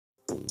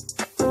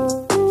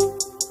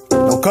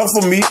Don't come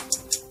for me.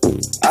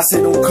 I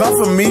said, don't come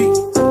for me.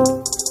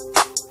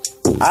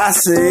 I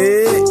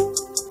said,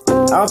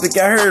 I don't think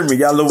y'all heard me,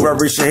 y'all low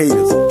vibration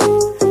haters.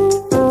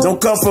 Don't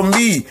come for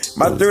me.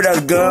 My third eye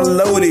gun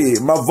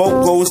loaded. My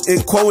vocals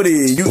it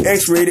quoted. You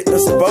X-rated,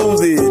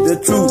 expose it. The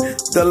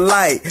truth, the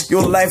light.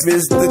 Your life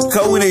is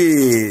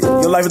decoded.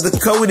 Your life is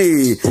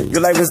decoded.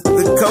 Your life is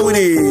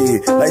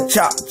decoded. Like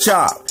chop,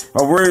 chop.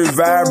 My word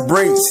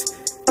vibrates.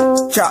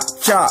 Chop,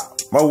 chop.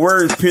 My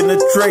word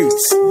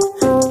penetrates.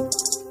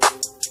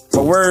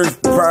 My word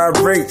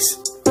vibrates.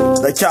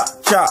 Like chop,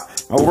 chop.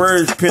 My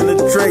words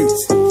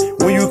penetrates.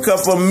 When you come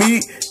for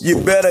me,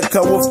 you better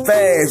come with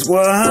facts.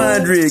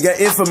 100, got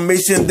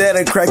information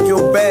that'll crack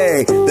your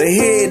bag. The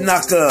head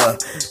knocker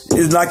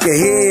is knock your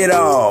head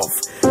off.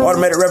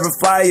 Automatic rapid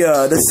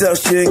fire,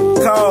 deception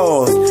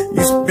cause.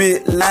 You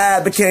spit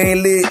live, but can't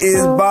lick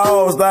his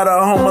balls. Not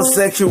a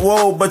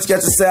homosexual, but you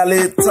got your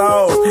salad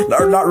tossed.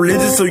 Not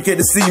religious, so you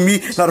can't see me.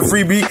 Not a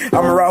freebie,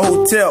 I'm a raw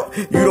hotel.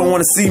 You don't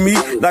wanna see me,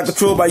 not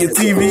controlled by your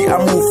TV. I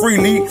move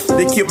freely.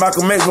 They keep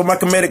Malcolm X, but my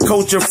comedic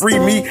culture free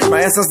me.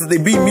 My ancestors, they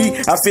beat me.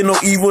 I feel no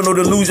evil, no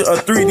delusion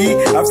of 3D.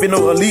 I feel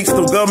no elites,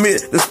 no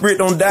government. The spirit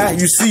don't die,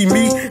 you see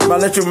me. My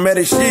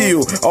electromagnetic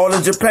shield, all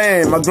in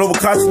Japan. My global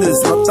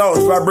consciousness, my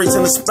thoughts vibrates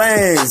in the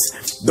spans.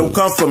 Don't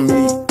come for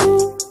me.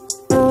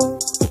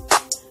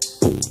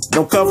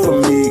 Don't come for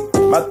me.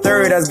 My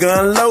third eye's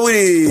gun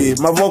loaded.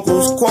 My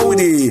vocals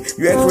quoted.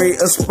 You X-ray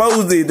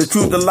exposed it. The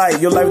truth, the light.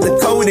 Your life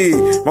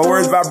decoded. My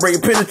words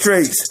vibrate,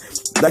 penetrates.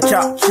 Like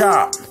chop,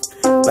 chop.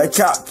 Like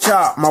chop,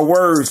 chop. My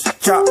words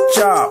chop,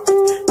 chop.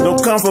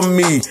 Don't come for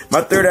me.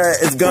 My third eye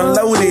is gun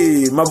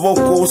loaded. My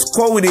vocals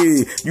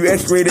quoted. You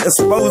X-rated,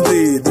 exposed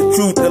it. The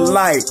truth, the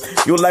light.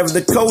 Your life is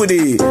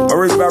decoded. My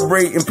words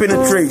vibrate and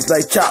penetrates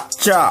like chop,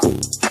 chop.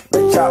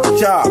 Like chop,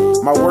 chop.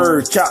 My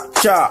word chop,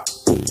 chop.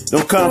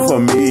 Don't come for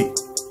me.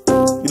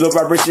 You low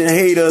vibration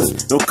haters.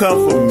 Don't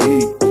come for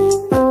me.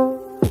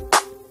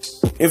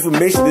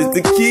 Information is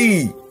the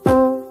key.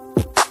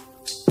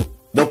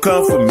 Don't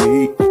come for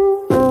me.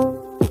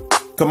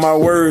 Cause my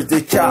words,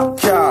 they chop,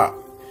 chop.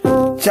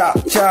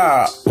 Chop,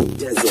 chop.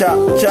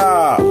 Chop,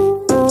 chop.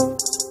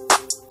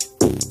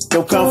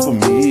 Don't come for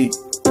me.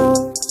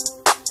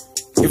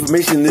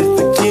 Information is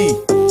the key.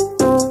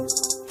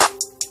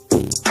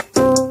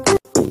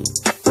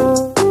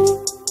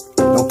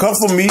 Don't come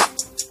for me.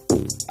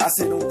 I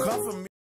said don't come for me.